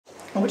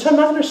which I'm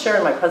not going to share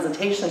in my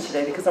presentation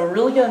today because I'm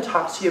really going to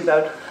talk to you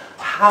about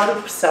how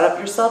to set up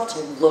yourself to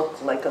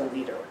look like a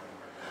leader,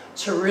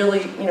 to really,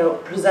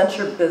 present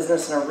your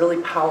business in a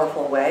really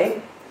powerful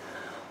way.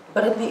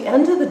 But at the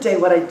end of the day,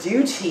 what I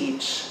do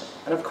teach,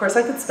 and of course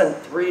I could spend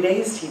 3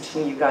 days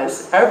teaching you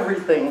guys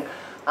everything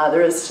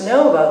there is to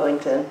know about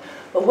LinkedIn,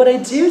 but what I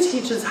do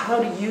teach is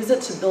how to use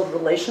it to build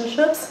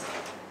relationships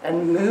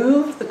and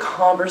move the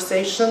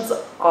conversations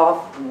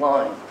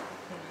offline.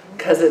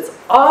 Because it's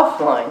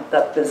offline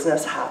that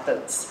business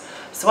happens.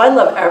 So I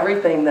love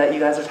everything that you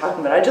guys are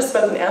talking about. I just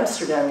spoke in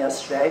Amsterdam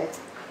yesterday,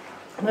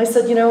 and I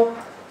said,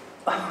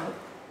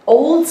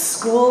 old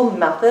school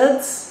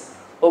methods,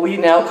 what we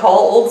now call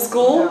old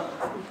school,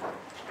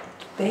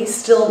 they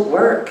still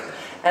work.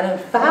 And in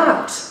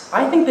fact,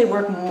 I think they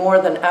work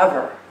more than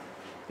ever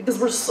because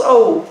we're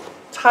so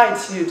tied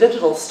to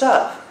digital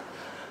stuff.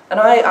 And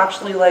I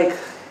actually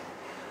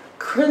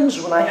cringe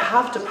when I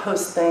have to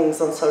post things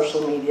on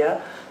social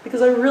media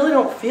because I really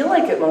don't feel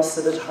like it most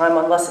of the time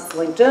unless it's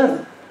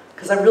LinkedIn.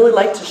 Because I really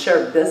like to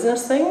share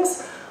business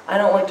things. I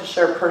don't like to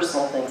share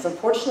personal things.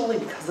 Unfortunately,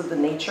 because of the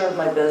nature of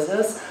my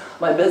business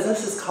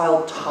is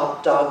called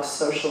Top Dog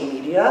Social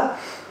Media.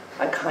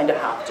 I kind of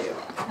have to.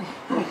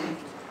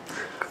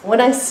 When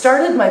I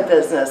started my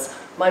business,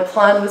 my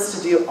plan was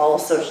to do all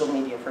social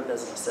media for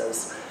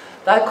businesses.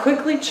 That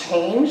quickly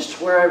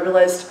changed where I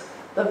realized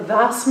the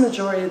vast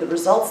majority of the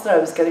results that I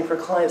was getting for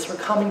clients were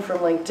coming from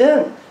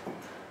LinkedIn.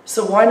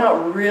 So why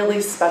not really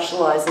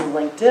specialize in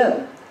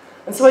LinkedIn?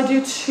 And so I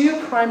do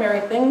 2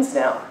 primary things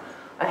now.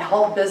 I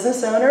help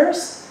business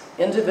owners,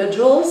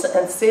 individuals,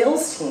 and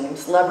sales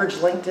teams leverage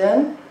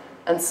LinkedIn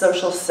and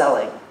social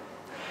selling.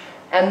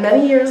 And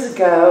many years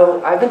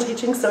ago, I've been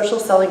teaching social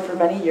selling for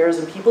many years,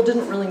 and people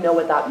didn't really know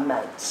what that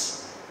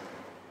meant.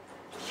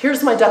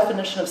 Here's my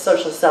definition of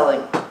social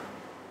selling.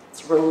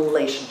 It's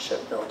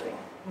relationship building.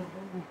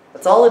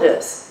 That's all it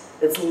is.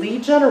 It's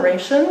lead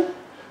generation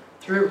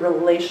through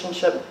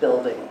relationship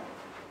building.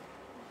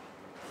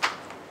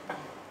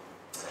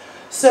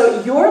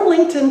 So your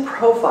LinkedIn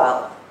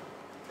profile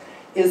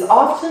is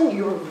often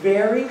your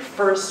very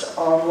first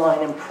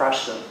online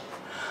impression.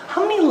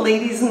 How many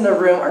ladies in the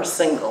room are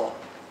single?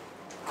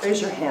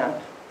 Raise your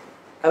hand.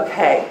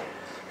 Okay,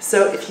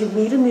 so if you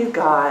meet a new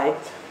guy,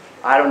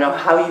 I don't know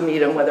how you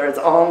meet him, whether it's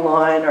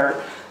online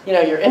or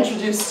you're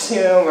introduced to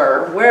him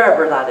or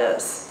wherever that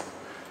is.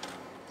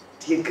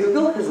 Do you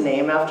Google his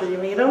name after you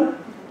meet him?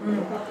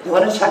 You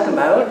want to check him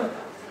out?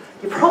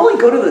 You probably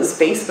go to his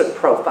Facebook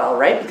profile,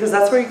 right? Because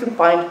that's where you can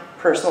find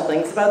personal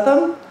things about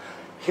them.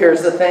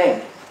 Here's the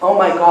thing. Oh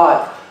my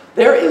God,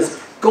 there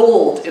is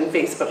gold in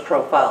Facebook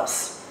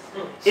profiles.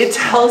 It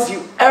tells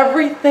you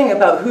everything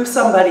about who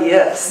somebody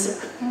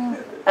is.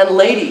 And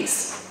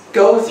ladies,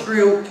 go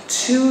through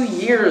 2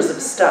 years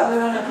of stuff.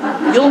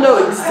 You'll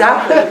know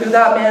exactly who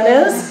that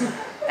man is,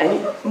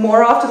 and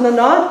more often than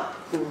not,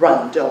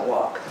 run, don't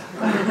walk.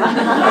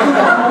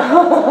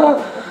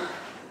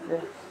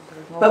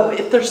 But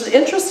if they're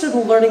interested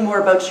in learning more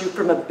about you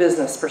from a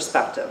business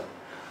perspective,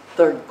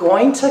 they're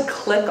going to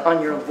click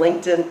on your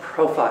LinkedIn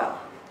profile.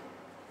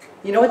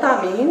 You know what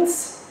that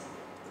means?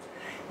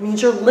 It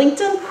means your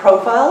LinkedIn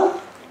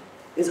profile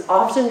is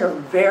often your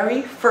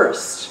very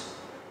first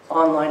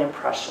online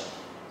impression.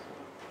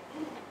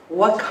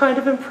 What kind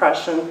of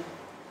impression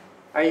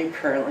are you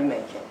currently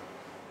making?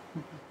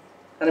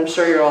 And I'm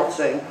sure you're all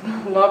saying,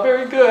 not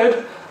very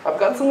good. I've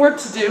got some work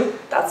to do.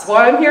 That's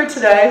why I'm here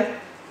today.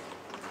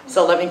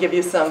 So let me give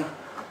you some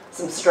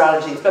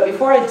strategies. But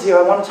before I do,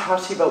 I want to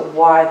talk to you about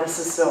why this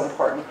is so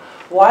important.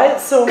 Why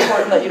it's so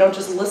important that you don't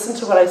just listen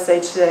to what I say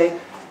today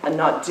and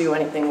not do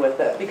anything with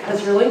it.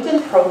 Because your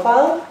LinkedIn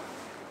profile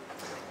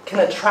can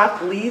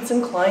attract leads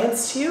and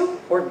clients to you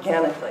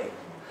organically.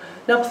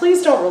 Now,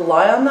 please don't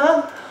rely on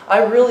that.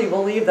 I really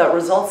believe that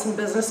results in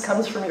business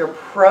comes from your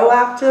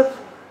proactive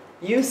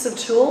use of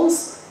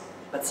tools,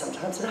 but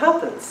sometimes it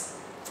happens.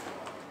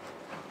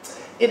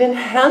 It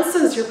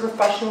enhances your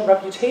professional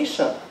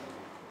reputation.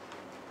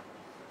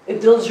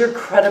 It builds your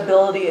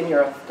credibility and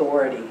your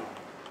authority.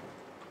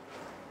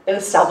 It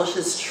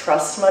establishes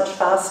trust much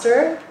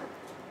faster,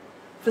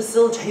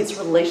 facilitates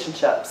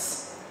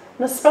relationships,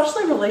 and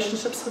especially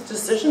relationships with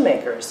decision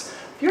makers.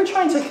 If you're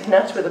trying to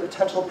connect with a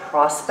potential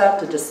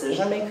prospect, a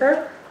decision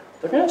maker,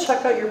 they're going to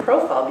check out your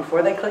profile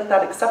before they click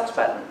that accept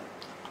button.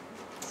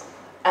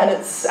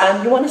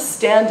 And you want to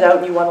stand out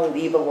and you want to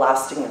leave a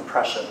lasting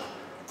impression.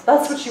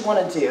 That's what you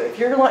want to do. If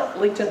your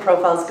LinkedIn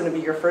profile is going to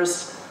be your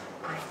first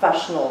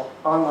professional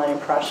online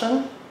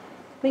impression,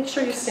 make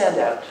sure you stand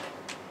out.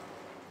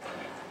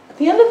 At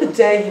the end of the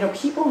day,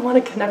 people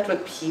want to connect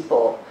with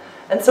people.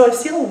 And so I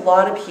see a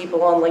lot of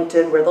people on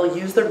LinkedIn where they'll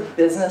use their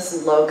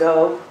business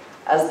logo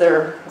as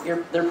their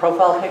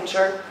profile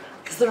picture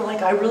because they're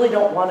like, I really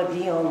don't want to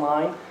be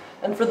online.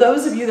 And for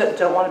those of you that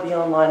don't want to be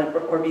online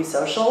or be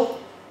social,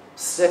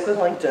 stick with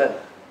LinkedIn.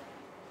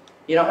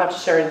 You don't have to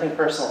share anything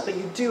personal, but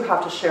you do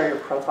have to share your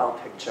profile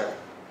picture.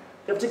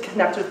 You have to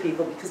connect with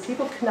people because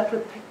people connect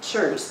with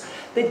pictures.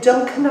 They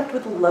don't connect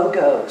with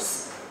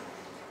logos.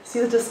 See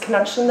the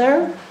disconnection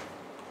there?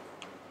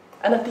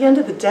 And at the end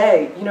of the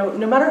day,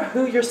 no matter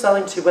who you're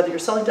selling to, whether you're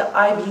selling to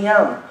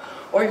IBM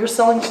or you're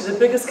selling to the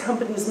biggest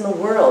companies in the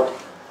world,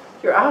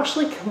 you're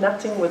actually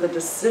connecting with a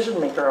decision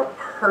maker, a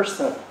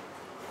person.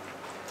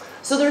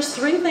 So there's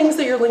 3 things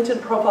that your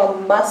LinkedIn profile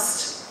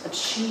must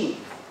achieve.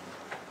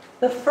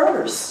 The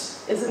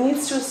first is it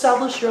needs to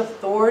establish your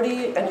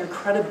authority and your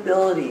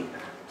credibility,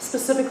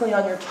 specifically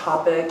on your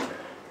topic,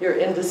 your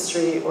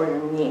industry, or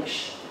your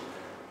niche.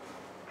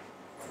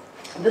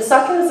 The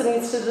second is it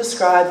needs to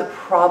describe the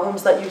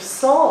problems that you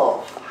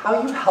solve,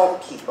 how you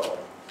help people.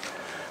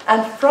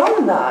 And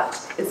from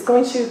that, it's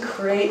going to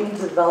create and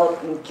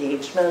develop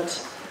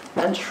engagement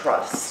and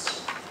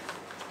trust.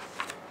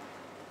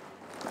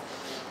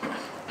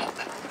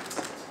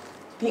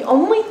 The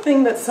only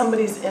thing that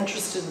somebody's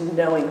interested in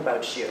knowing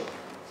about you,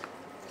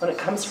 when it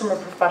comes from a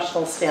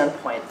professional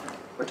standpoint,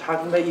 we're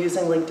talking about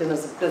using LinkedIn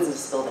as a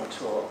business building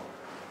tool,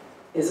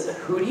 is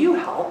who do you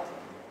help?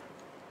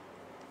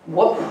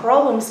 What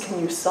problems can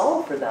you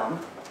solve for them?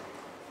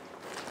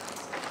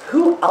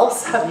 Who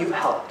else have you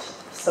helped?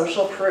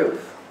 Social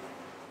proof.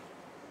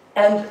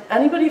 And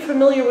anybody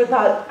familiar with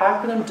that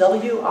acronym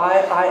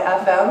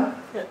WIIFM?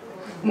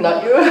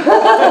 Not you?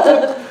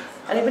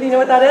 Anybody know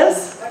what that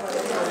is?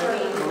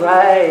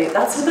 Right,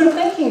 that's what they're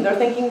thinking. They're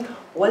thinking,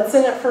 what's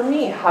in it for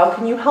me? How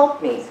can you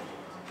help me?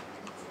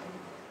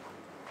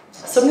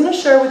 So I'm going to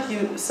share with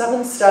you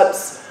 7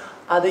 steps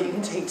that you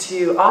can take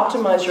to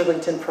optimize your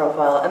LinkedIn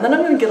profile. And then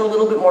I'm going to get a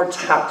little bit more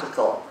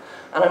tactical.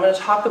 And I'm going to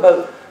talk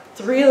about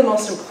 3 of the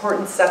most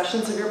important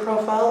sections of your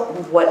profile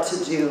and what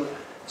to do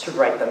to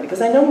write them.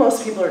 Because I know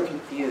most people are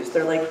confused.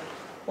 They're like,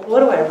 well, what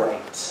do I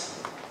write?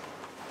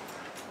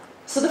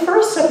 So the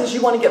first step is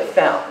you want to get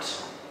found.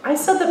 I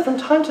said that from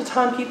time to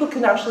time, people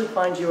can actually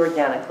find you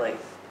organically.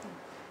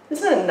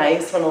 Isn't it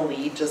nice when a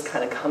lead just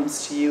kind of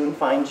comes to you and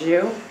finds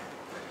you?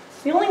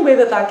 The only way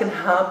that that can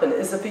happen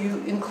is if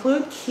you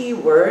include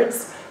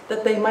keywords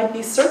that they might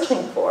be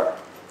searching for.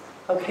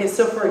 Okay,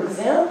 so for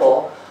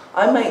example,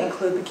 I might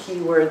include the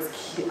keywords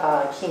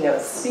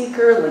Keynote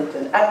speaker,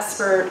 LinkedIn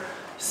expert,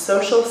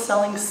 social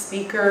selling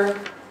speaker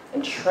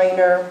and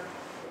trainer,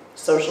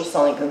 social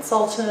selling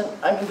consultant.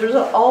 I mean, there's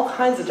all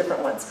kinds of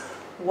different ones.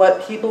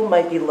 What people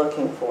might be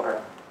looking for.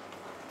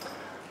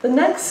 The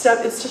next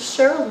step is to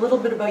share a little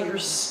bit about your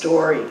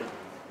story.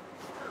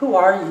 Who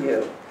are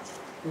you?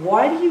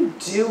 Why do you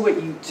do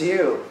what you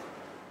do?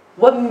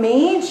 What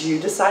made you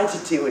decide to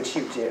do what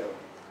you do?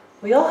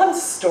 We all have a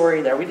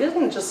story there. We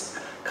didn't just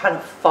kind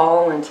of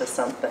fall into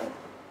something.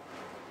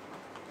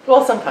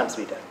 Well, sometimes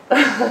we did.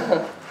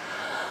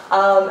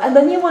 And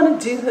then you want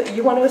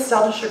to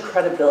establish your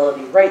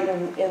credibility right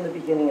in the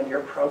beginning of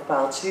your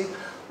profile to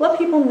let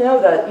people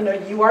know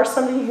that you are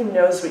somebody who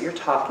knows what you're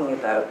talking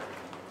about.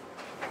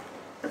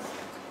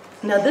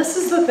 Now, this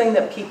is the thing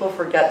that people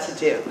forget to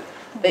do.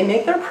 They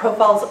make their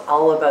profiles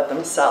all about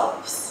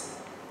themselves.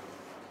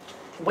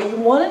 What you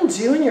want to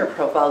do in your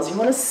profile is you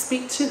want to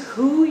speak to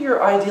who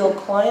your ideal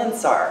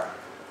clients are,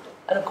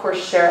 and of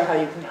course share how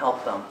you can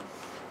help them.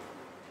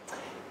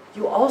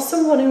 You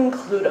also want to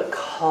include a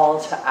call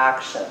to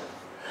action.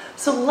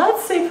 So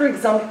let's say, for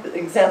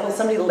example,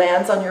 somebody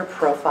lands on your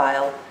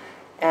profile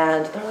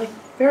and they're like,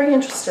 very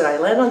interested. I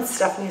land on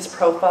Stephanie's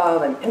profile,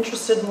 I'm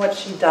interested in what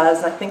she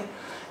does, and I think,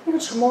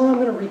 tomorrow I'm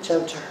going to reach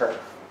out to her.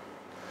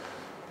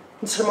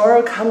 And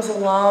tomorrow comes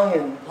along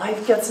and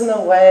life gets in the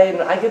way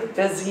and I get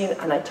busy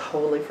and I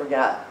totally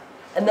forget.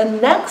 And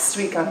then next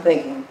week I'm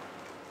thinking,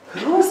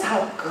 who was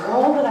that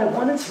girl that I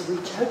wanted to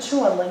reach out to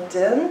on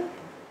LinkedIn?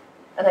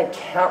 And I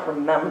can't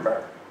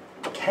remember.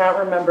 I can't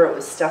remember it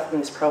was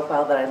Stephanie's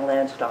profile that I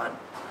landed on.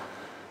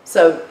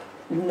 So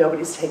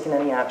nobody's taken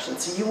any action.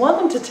 So you want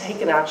them to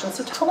take an action,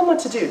 so tell them what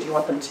to do. Do you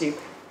want them to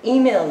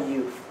email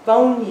you,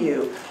 phone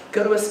you,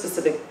 go to a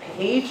specific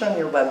page on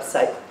your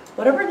website?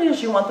 Whatever it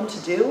is you want them to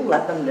do,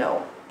 let them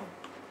know.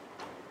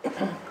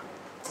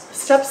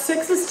 Step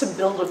 6 is to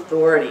build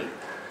authority.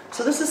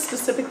 So this is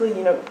specifically,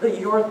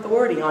 your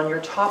authority on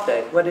your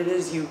topic, what it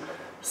is you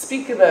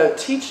speak about,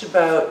 teach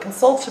about,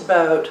 consult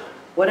about,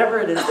 whatever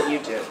it is that you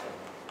do.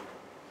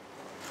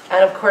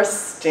 And of course,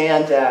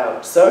 stand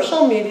out.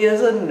 Social media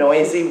is a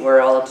noisy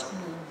world.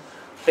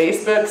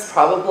 Facebook's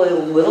probably a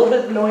little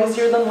bit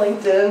noisier than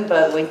LinkedIn,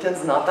 but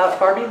LinkedIn's not that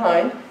far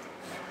behind.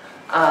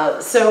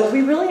 So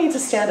we really need to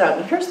stand out.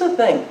 And here's the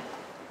thing.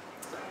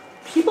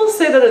 People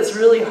say that it's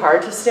really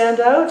hard to stand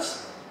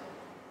out,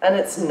 and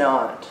it's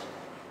not.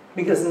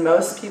 Because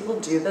most people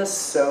do this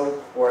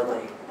so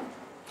poorly.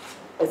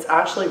 It's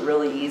actually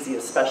really easy,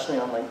 especially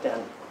on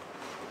LinkedIn.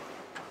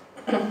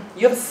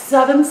 You have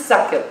 7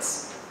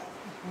 seconds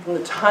from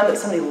the time that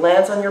somebody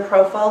lands on your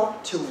profile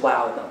to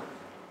wow them,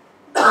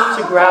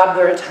 to grab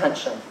their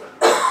attention,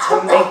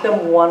 to make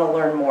them want to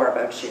learn more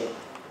about you.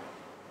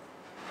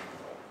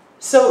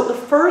 So the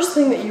first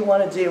thing that you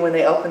want to do when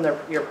they open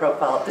your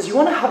profile is you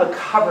want to have a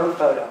cover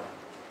photo.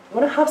 You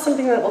want to have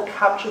something that will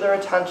capture their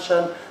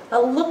attention,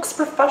 that looks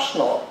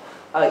professional.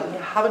 You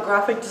have a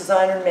graphic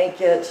designer make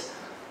it.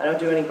 I don't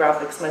do any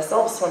graphics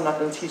myself, so I'm not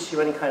going to teach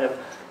you any kind of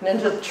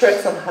ninja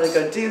tricks on how to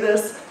go do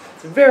this.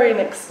 It's very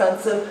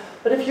inexpensive,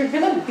 but if you're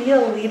going to be a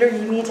leader,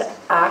 you need to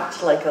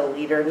act like a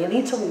leader, and you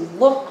need to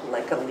look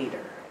like a leader.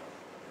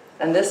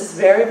 And this is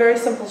very, very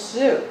simple to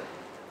do.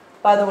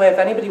 By the way, if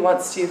anybody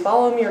wants to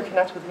follow me or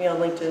connect with me on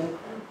LinkedIn,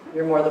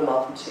 you're more than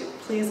welcome to.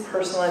 Please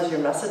personalize your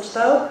message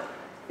though,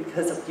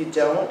 because if you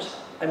don't,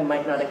 I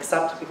might not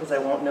accept because I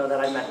won't know that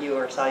I met you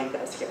or saw you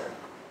guys here.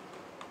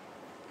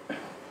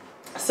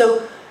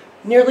 So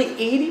nearly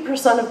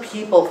 80% of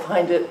people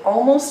find it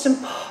almost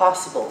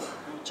impossible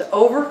to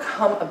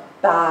overcome a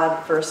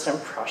bad first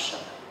impression.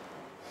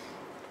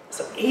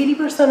 So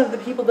 80% of the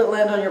people that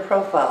land on your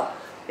profile,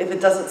 if it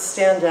doesn't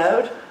stand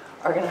out,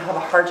 are going to have a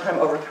hard time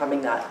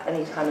overcoming that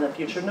anytime in the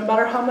future, no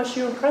matter how much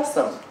you impress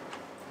them.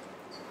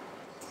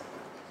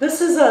 This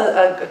is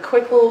a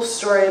quick little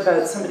story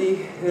about somebody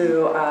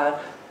who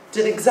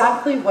did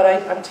exactly what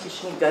I'm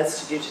teaching you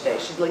guys to do today.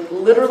 She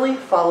literally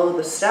followed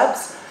the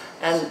steps,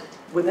 and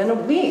within a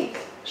week,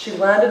 she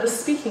landed a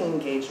speaking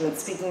engagement,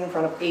 speaking in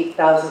front of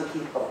 8,000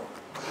 people.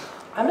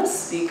 I'm a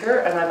speaker,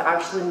 and I've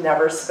actually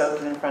never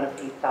spoken in front of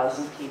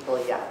 8,000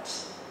 people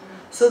yet.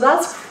 So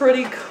that's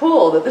pretty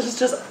cool that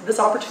this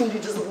opportunity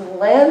just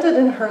landed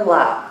in her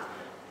lap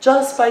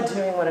just by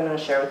doing what I'm going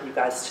to share with you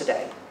guys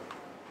today.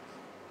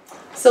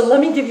 So let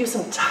me give you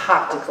some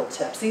tactical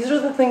tips. These are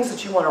the things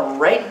that you want to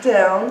write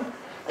down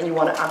and you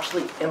want to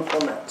actually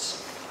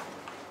implement.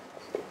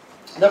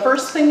 The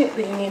first thing that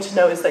you need to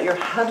know is that your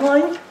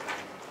headline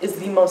is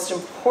the most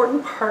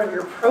important part of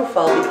your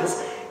profile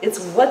because it's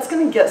what's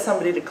going to get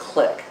somebody to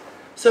click.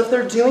 So if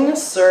they're doing a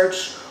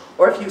search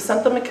or if you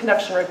sent them a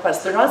connection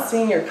request, they're not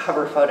seeing your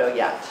cover photo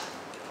yet.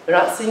 They're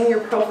not seeing your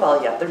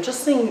profile yet. They're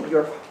just seeing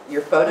your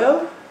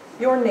photo,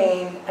 your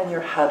name, and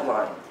your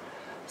headline.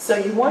 So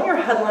you want your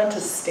headline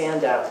to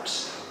stand out.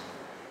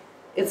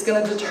 It's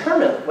going to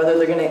determine whether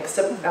they're going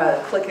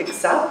to click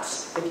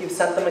accept if you've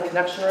sent them a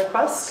connection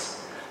request.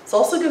 It's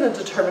also going to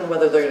determine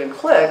whether they're going to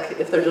click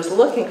if they're just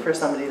looking for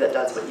somebody that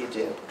does what you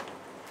do.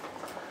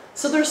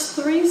 So there's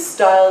 3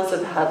 styles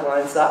of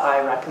headlines that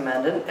I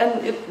recommend,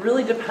 and it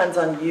really depends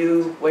on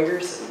you, where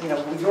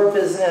your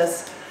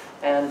business,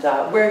 and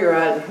where you're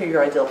at and who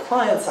your ideal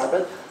clients are.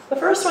 But the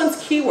first one's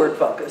keyword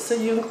focus. So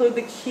you include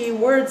the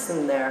keywords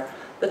in there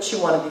that you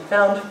want to be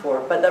found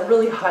for, but that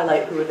really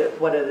highlight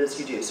what it is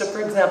you do. So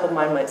for example,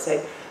 mine might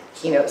say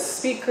keynote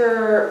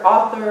speaker,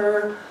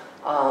 author,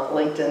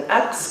 LinkedIn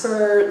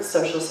expert,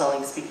 social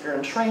selling speaker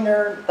and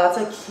trainer. That's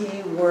a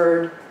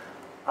keyword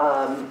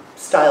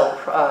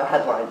style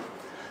headline.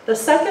 The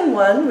second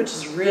one, which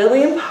is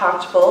really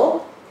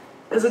impactful,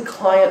 is a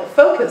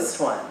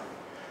client-focused one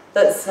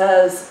that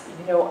says,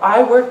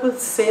 I work with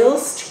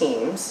sales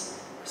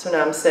teams, so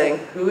now I'm saying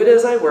who it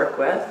is I work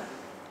with,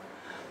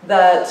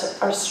 that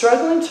are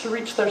struggling to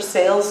reach their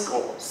sales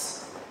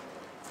goals.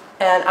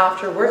 And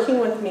after working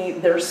with me,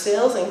 their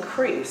sales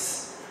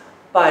increase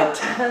by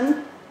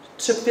 10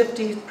 to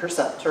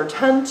 50% or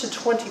 10 to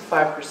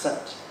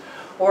 25%.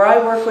 Or I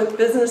work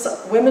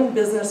with women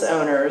business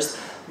owners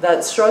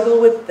that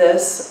struggle with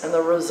this, and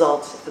the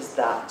result is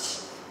that.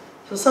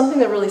 So something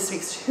that really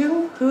speaks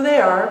to who they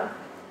are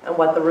and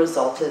what the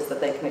result is that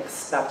they can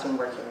expect in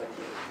working with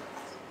you.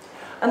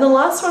 And the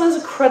last one is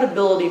a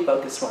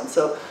credibility-focused one.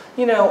 So,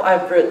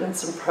 I've written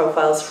some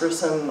profiles for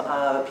some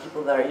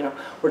people that are,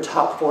 we're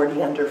top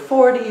 40 under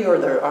 40, or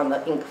they're on the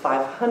Inc.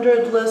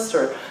 500 list,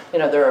 or,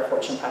 they're a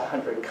Fortune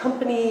 500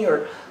 company,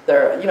 or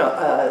they're,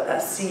 a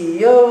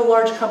CEO of a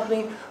large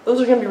company.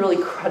 Those are going to be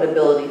really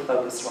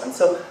credibility-focused ones.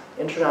 So,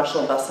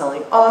 international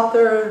best-selling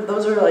author,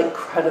 those are like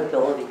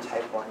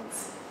credibility-type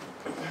ones.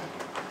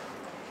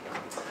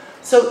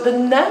 So the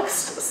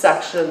next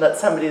section that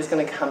somebody is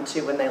going to come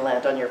to when they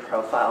land on your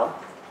profile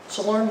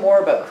to learn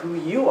more about who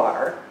you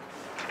are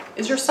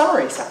is your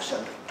summary section.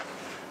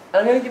 And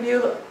I'm going to give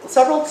you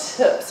several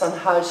tips on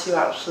how to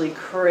actually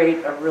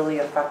create a really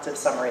effective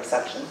summary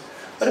section.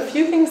 But a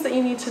few things that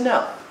you need to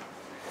know.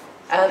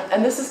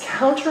 And this is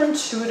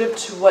counterintuitive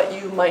to what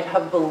you might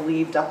have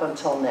believed up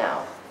until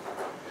now.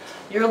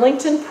 Your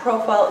LinkedIn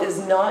profile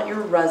is not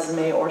your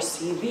resume or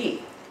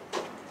CV.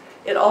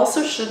 It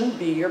also shouldn't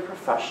be your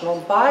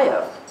professional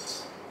bio.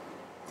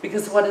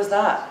 Because what is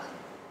that?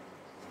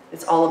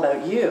 It's all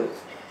about you.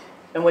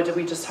 And what did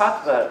we just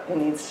talk about? It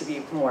needs to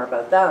be more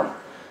about them.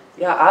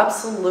 Yeah,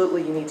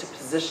 absolutely you need to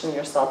position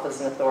yourself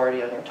as an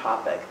authority on your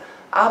topic.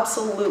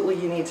 Absolutely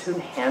you need to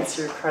enhance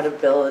your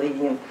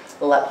credibility and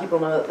let people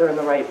know that they're in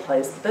the right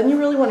place. But then you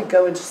really want to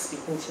go into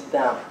speaking to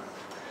them.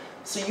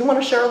 So you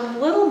want to share a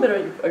little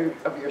bit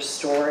of your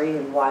story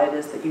and why it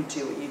is that you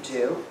do what you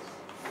do.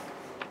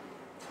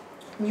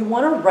 You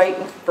want to write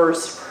in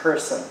first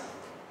person,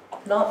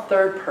 not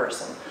third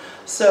person.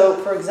 So,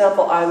 for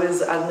example, I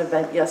was at an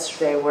event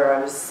yesterday where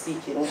I was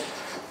speaking,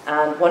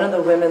 and one of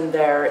the women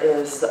there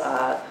is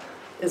an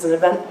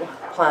event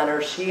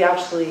planner. She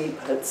actually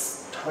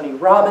puts Tony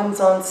Robbins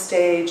on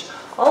stage,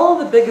 all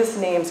of the biggest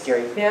names,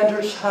 Gary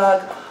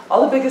Vaynerchuk,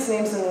 all the biggest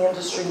names in the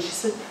industry. And she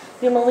said,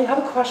 Melonie, I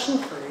have a question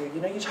for you.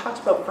 You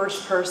talked about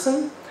first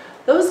person.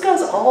 Those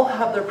guys all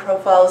have their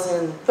profiles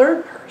in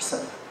third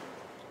person.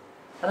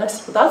 And I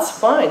said, well, that's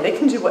fine. They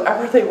can do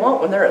whatever they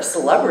want when they're a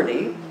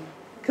celebrity.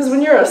 Because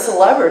when you're a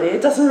celebrity,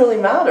 it doesn't really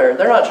matter.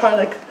 They're not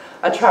trying to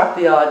attract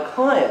the odd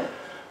client.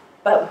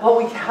 But what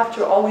we have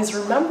to always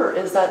remember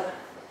is that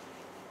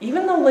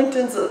even though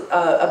LinkedIn's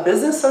a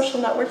business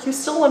social network, you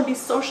still want to be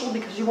social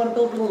because you want to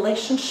build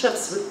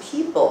relationships with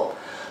people.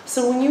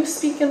 So when you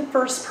speak in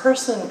first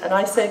person and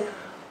I say,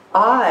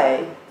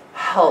 I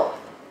help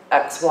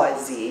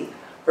XYZ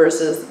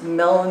versus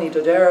Melonie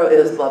Dodaro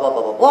is blah, blah,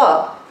 blah, blah,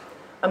 blah,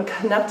 I'm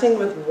connecting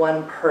with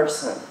one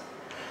person.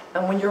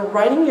 And when you're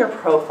writing your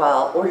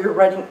profile or you're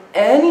writing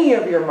any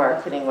of your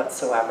marketing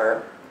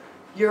whatsoever,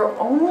 you're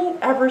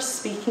only ever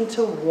speaking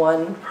to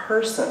one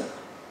person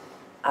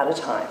at a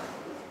time.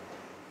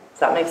 Does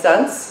that make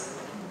sense?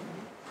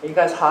 Are you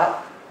guys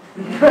hot?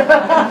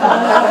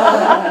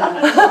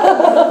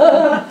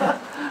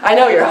 I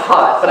know you're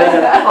hot, but I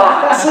know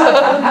hot.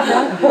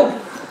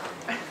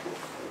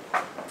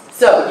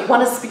 So you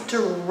want to speak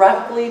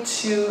directly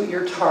to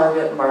your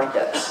target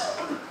market.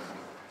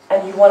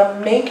 And you want to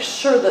make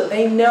sure that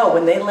they know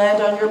when they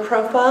land on your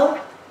profile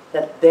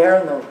that they're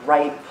in the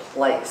right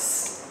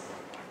place.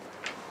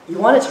 You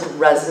want it to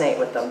resonate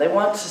with them.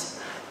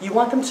 You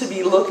want them to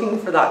be looking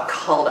for that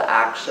call to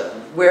action,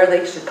 where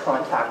they should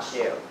contact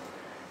you.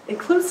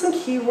 Include some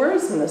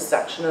keywords in this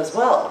section as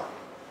well.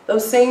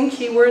 Those same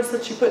keywords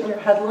that you put in your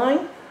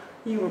headline,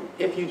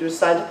 if you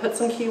decide to put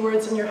some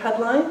keywords in your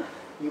headline,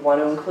 you want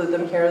to include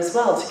them here as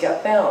well to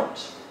get found.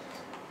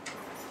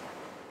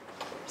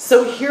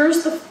 So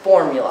here's the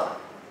formula.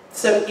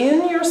 So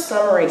in your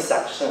summary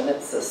section,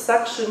 it's the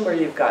section where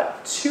you've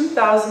got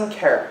 2,000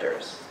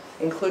 characters,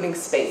 including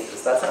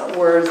spaces. That's not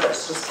words,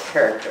 that's just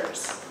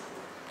characters.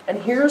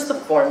 And here's the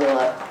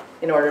formula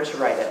in order to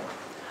write it.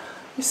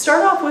 You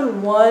start off with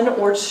 1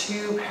 or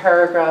 2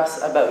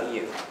 paragraphs about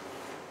you,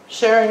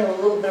 sharing a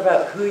little bit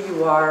about who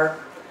you are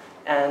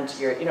and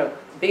your,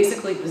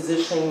 basically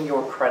positioning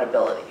your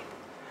credibility.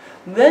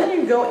 Then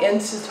you go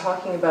into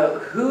talking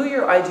about who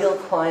your ideal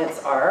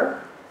clients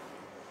are,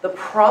 the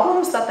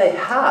problems that they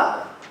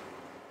have,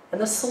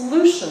 and the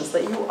solutions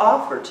that you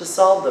offer to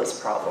solve those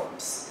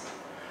problems.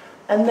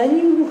 And then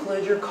you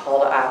include your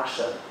call to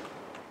action.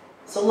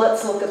 So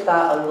let's look at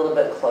that a little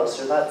bit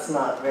closer. That's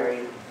not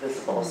very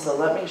visible. So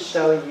let me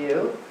show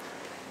you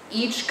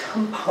each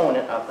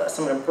component of this.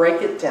 I'm going to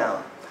break it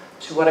down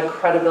to what a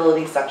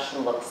credibility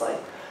section looks like.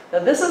 Now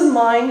this is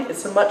mine.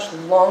 It's much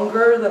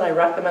longer than I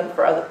recommend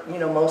for other,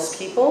 most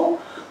people.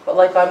 But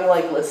I'm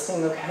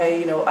listing,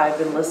 okay, I've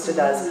been listed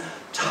as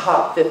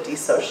top 50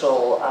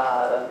 social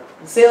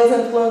sales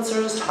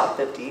influencers, top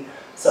 50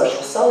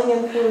 social selling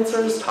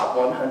influencers, top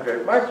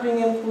 100 marketing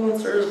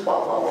influencers,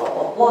 blah, blah, blah,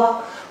 blah,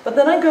 blah. But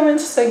then I go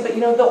into saying, but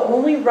the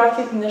only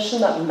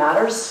recognition that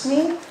matters to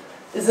me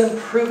is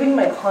improving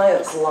my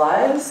clients'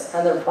 lives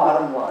and their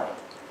bottom line.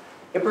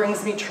 It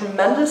brings me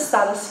tremendous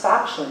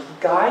satisfaction to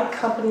guide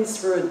companies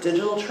through a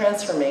digital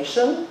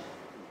transformation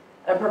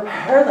and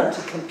prepare them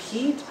to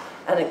compete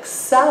and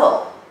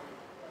excel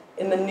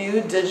in the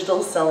new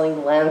digital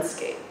selling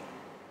landscape.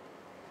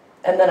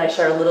 And then I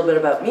share a little bit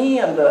about me.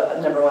 I'm the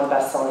 #1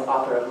 best-selling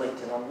author of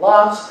LinkedIn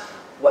Unlocked,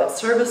 what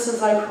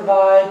services I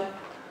provide.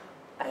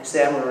 I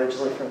say I'm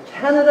originally from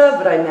Canada,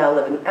 but I now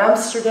live in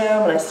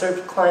Amsterdam, and I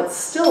serve clients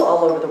still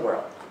all over the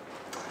world.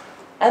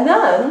 And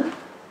then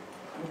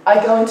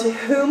I go into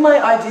who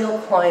my ideal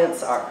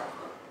clients are.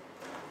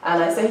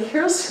 And I say,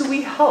 here's who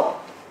we help.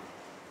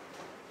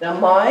 Now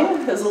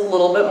mine is a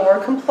little bit more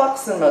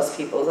complex than most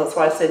people's. That's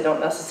why I say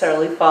don't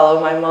necessarily follow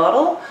my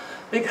model,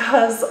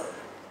 because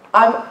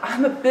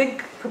I'm a big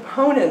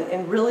proponent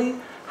in really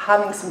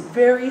having some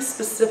very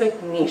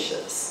specific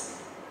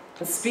niches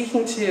and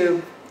speaking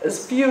to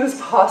as few as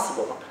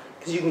possible,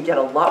 because you can get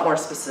a lot more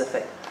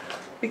specific.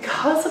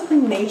 Because of the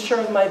nature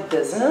of my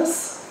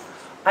business,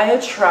 I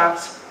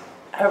attract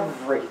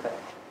everything.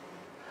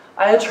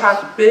 I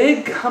attract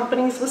big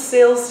companies with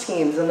sales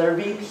teams and their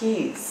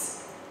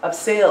VPs of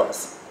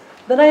sales.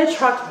 Then I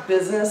attract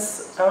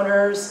business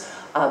owners,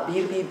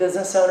 B2B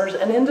business owners,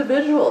 and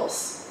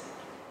individuals.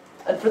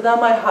 And for them,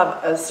 I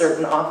have a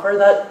certain offer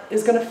that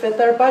is going to fit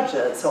their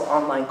budget, so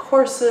online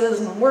courses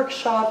and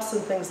workshops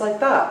and things like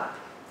that.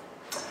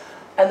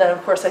 And then,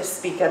 of course, I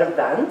speak at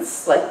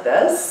events like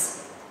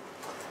this.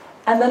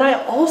 And then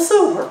I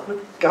also work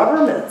with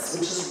governments,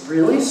 which is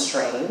really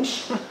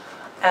strange.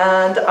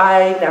 And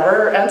I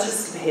never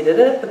anticipated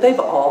it, but they've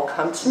all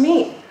come to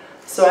me.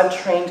 So I've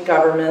trained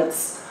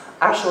governments.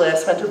 Actually, I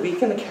spent a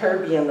week in the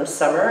Caribbean this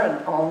summer,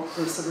 an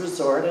all-inclusive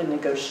resort. I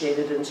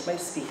negotiated into my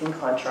speaking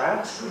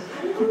contract.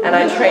 And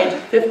I trained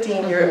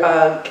 15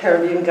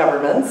 Caribbean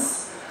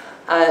governments.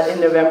 In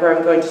November,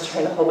 I'm going to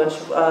train a whole bunch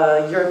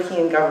of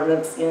European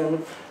governments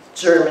in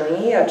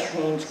Germany. I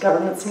trained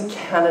governments in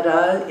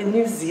Canada, in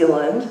New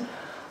Zealand,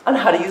 on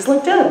how to use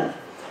LinkedIn.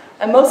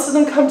 And most of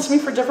them come to me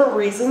for different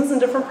reasons and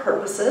different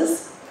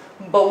purposes.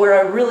 But where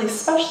I really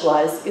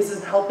specialize is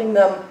in helping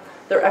them,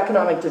 their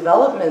economic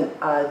development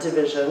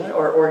division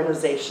or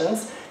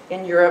organizations.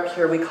 In Europe,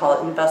 here we call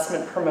it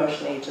investment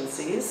promotion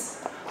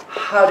agencies.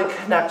 How to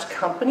connect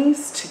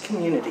companies to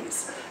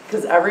communities.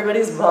 because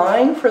everybody's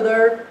vying for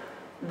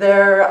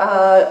their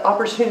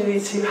opportunity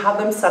to have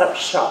them set up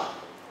shop,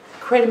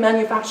 create a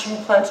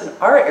manufacturing plant in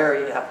our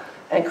area,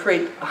 and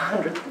create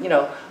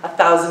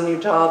 1,000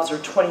 new jobs or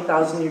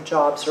 20,000 new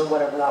jobs or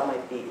whatever that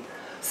might be.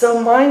 So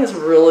mine is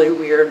really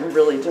weird and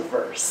really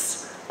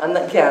diverse. And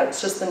again,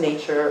 it's just the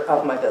nature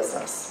of my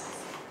business.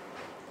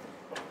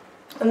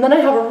 And then I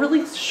have a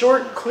really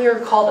short, clear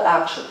call to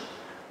action.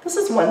 This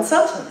is one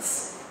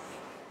sentence.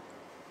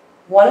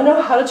 Want to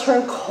know how to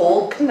turn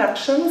cold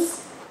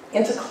connections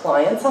into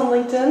clients on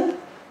LinkedIn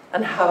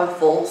and have a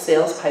full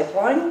sales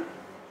pipeline?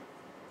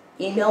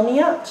 Email me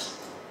out.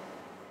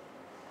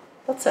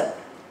 That's it.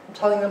 I'm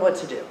telling them what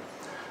to do.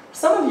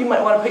 Some of you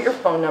might want to put your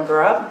phone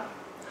number up.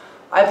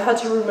 I've had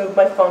to remove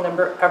my phone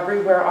number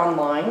everywhere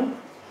online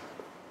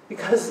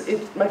because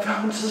my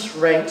phone just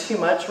rang too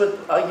much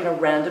with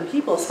random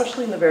people,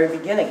 especially in the very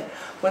beginning.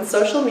 When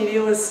social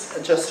media was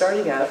just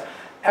starting out,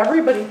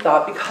 everybody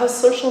thought because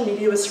social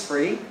media was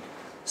free,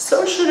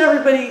 so should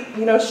everybody,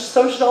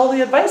 so should all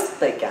the advice that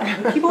they get.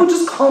 And people would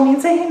just call me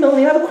and say, hey,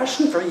 Melonie, I have a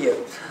question for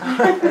you.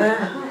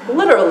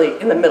 Literally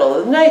in the middle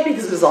of the night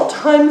because it was all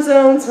time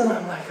zones, and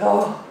I'm like,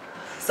 oh.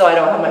 So I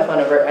don't have my phone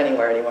number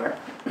anywhere anymore.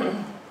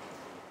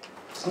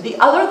 The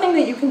other thing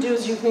that you can do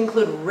is you can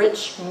include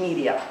rich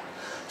media.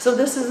 So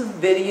this is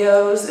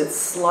videos,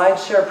 it's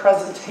SlideShare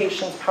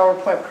presentations,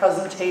 PowerPoint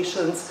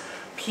presentations,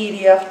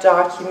 PDF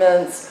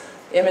documents,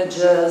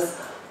 images.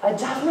 I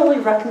definitely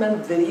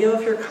recommend video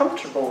if you're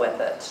comfortable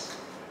with it.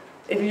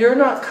 If you're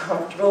not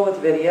comfortable with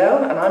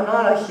video, and I'm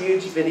not a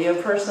huge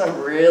video person, I'm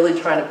really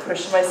trying to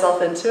push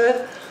myself into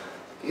it,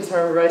 because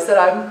remember I said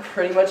I'm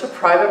pretty much a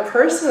private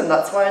person, and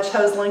that's why I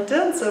chose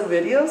LinkedIn, so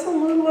video is a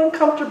little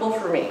uncomfortable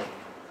for me.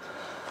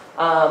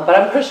 But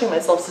I'm pushing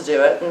myself to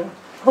do it, and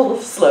a little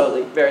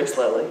slowly, very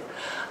slowly.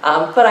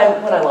 But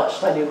when I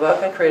launched my new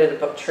book, I created a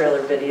book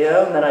trailer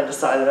video, and then I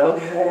decided,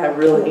 okay, I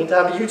really need to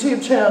have a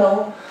YouTube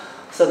channel.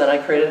 So then I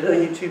created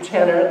a YouTube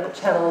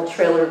channel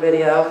trailer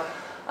video,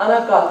 and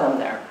I've got them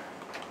there.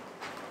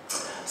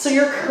 So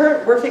your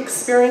current work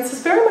experience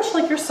is very much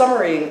like your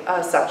summary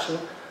section,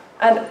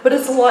 but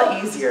it's a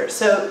lot easier.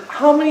 So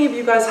how many of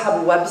you guys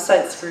have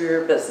websites for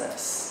your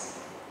business?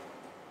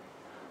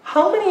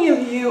 How many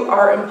of you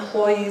are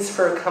employees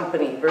for a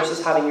company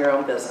versus having your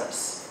own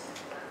business?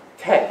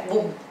 Okay,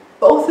 well,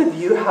 both of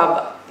you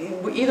have,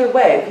 either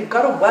way, if you've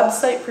got a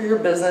website for your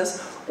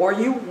business or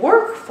you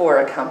work for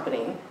a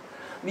company,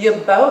 the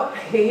About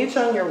page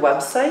on your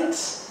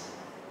website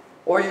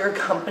or your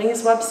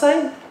company's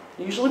website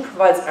usually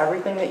provides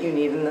everything that you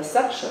need in this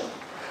section.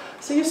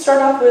 So you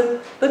start off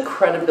with the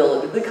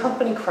credibility, the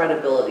company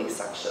credibility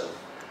section,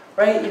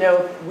 right?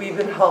 We've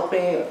been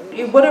helping,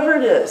 whatever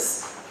it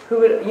is,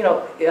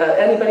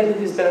 anybody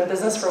who's been in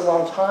business for a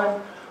long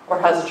time or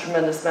has a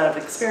tremendous amount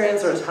of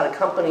experience or has had a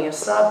company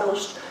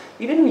established,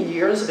 even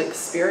years of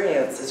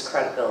experience is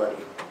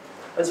credibility.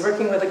 I was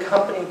working with a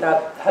company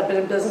that had been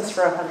in business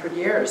for 100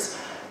 years,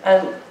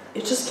 and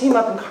it just came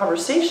up in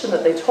conversation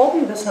that they told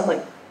me this, and I'm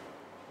like,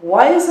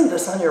 why isn't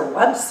this on your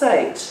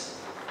website?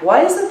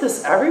 Why isn't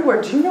this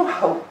everywhere? Do you know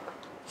how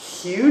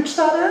huge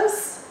that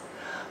is?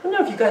 I don't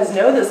know if you guys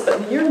know this, but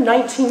in the year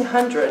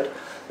 1900,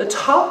 the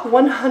top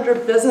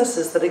 100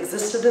 businesses that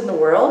existed in the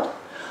world,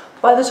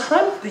 by the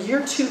time the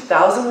year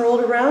 2000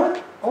 rolled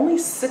around, only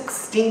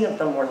 16 of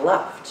them were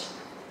left.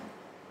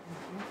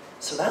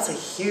 So that's a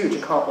huge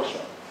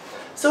accomplishment.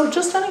 So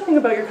just anything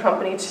about your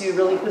company to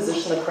really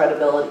position the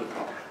credibility.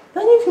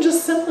 Then you can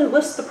just simply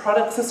list the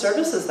products and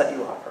services that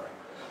you offer.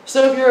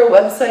 So if you're a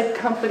website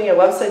company, a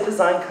website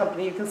design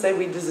company, you can say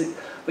we do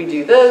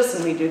this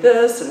and we do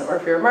this, or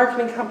if you're a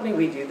marketing company,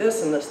 we do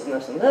this and this and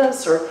this and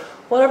this, or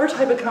whatever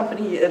type of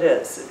company it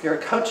is. If you're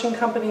a coaching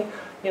company,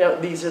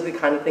 these are the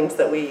kind of things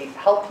that we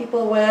help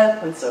people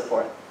with and so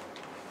forth.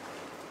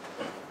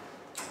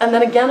 And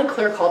then again, a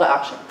clear call to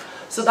action.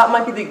 So that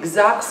might be the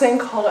exact same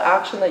call to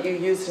action that you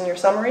used in your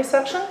summary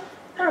section,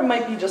 or it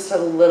might be just a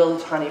little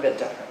tiny bit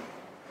different.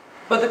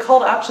 But the call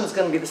to action is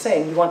going to be the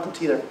same. You want them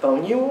to either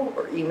phone you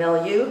or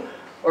email you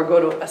or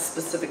go to a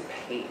specific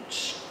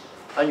page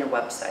on your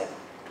website.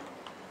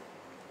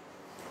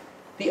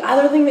 The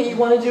other thing that you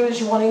want to do is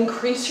you want to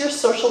increase your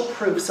social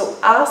proof. So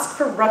ask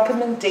for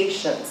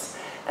recommendations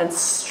and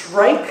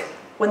strike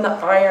when the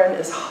iron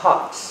is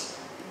hot.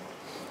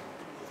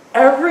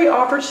 Every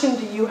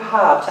opportunity you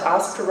have to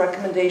ask for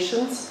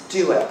recommendations,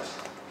 do it.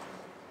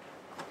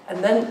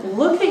 And then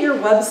look at your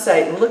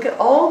website and look at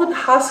all the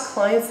past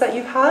clients that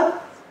you've had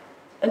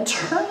and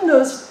turn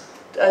those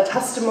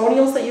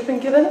testimonials that you've been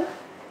given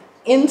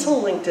into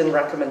LinkedIn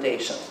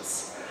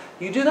recommendations.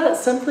 You do that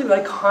simply by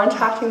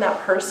contacting that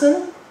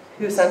person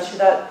who sent you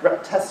that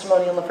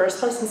testimonial in the first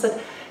place and said,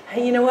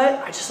 hey, you know what?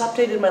 I just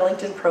updated my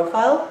LinkedIn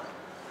profile.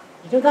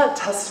 You know that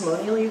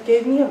testimonial you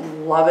gave me? I'd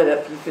love it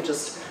if you could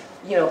just,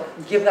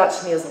 give that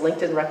to me as a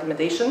LinkedIn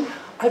recommendation.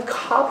 I've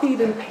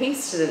copied and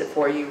pasted it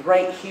for you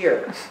right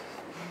here.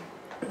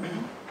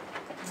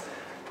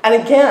 And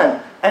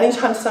again,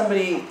 anytime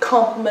somebody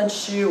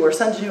compliments you or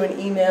sends you an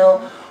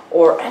email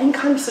or any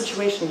kind of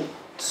situation,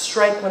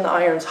 strike when the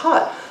iron's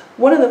hot.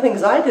 One of the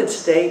things I did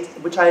today,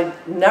 which I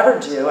never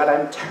do, and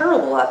I'm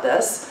terrible at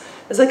this,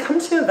 is I come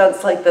to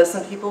events like this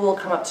and people will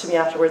come up to me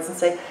afterwards and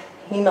say,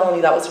 hey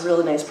Melonie, that was a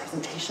really nice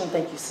presentation,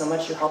 thank you so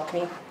much, you helped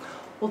me.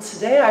 Well,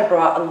 today I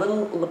brought a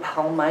little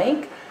lapel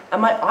mic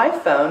and my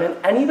iPhone,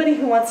 and anybody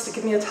who wants to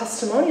give me a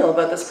testimonial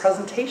about this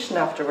presentation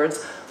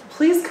afterwards,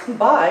 please come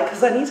by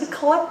because I need to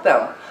collect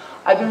them.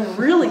 I've been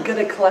really good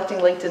at collecting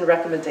LinkedIn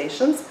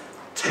recommendations,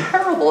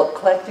 terrible at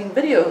collecting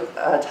video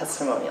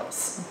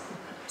testimonials.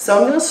 So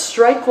I'm going to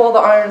strike while the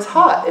iron's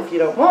hot, if you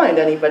don't mind,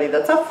 anybody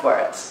that's up for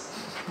it.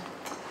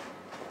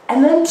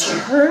 And then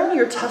turn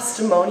your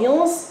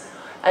testimonials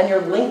and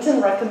your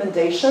LinkedIn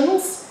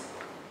recommendations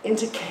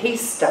into case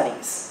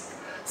studies.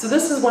 So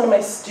this is one of my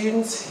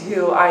students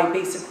who I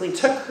basically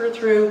took her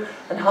through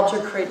and helped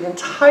her create an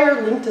entire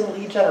LinkedIn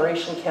lead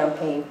generation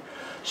campaign.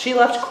 She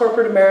left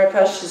corporate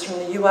America, she's from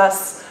the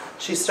US,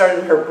 she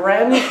started her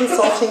brand new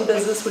consulting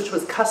business, which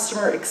was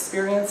customer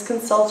experience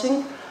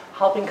consulting,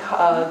 helping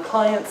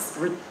clients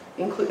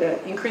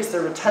increase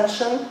their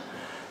retention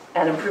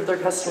and improve their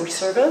customer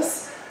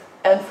service.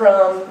 And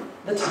from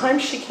the time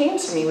she came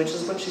to me, which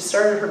is when she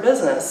started her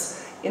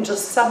business, in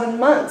just 7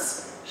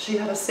 months, she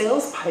had a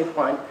sales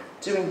pipeline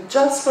doing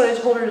just what I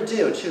told her to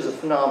do. And she was a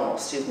phenomenal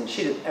student.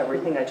 She did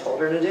everything I told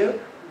her to do.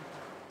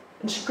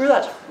 And she grew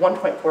that to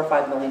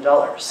 $1.45 million.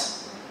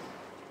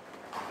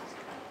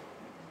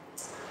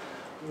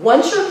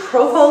 Once your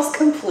profile is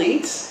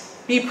complete,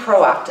 be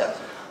proactive.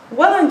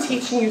 What I'm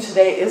teaching you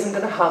today isn't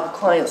going to have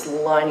clients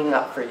lining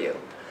up for you.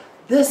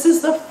 This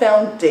is the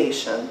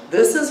foundation.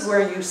 This is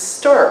where you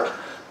start,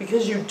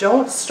 because you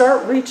don't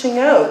start reaching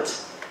out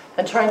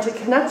and trying to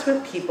connect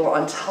with people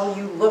until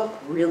you look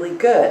really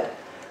good.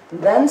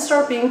 Then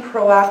start being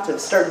proactive,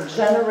 start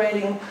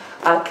generating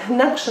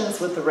connections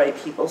with the right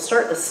people,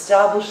 start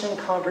establishing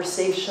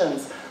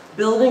conversations,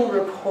 building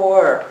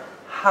rapport,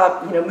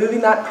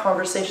 moving that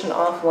conversation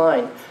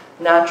offline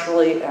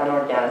naturally and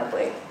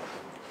organically.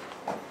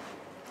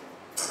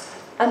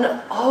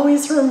 And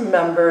always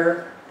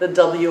remember the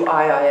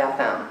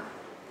WIIFM,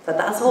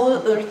 that's all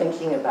that they're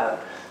thinking about.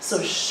 So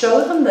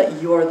show them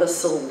that you're the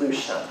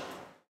solution.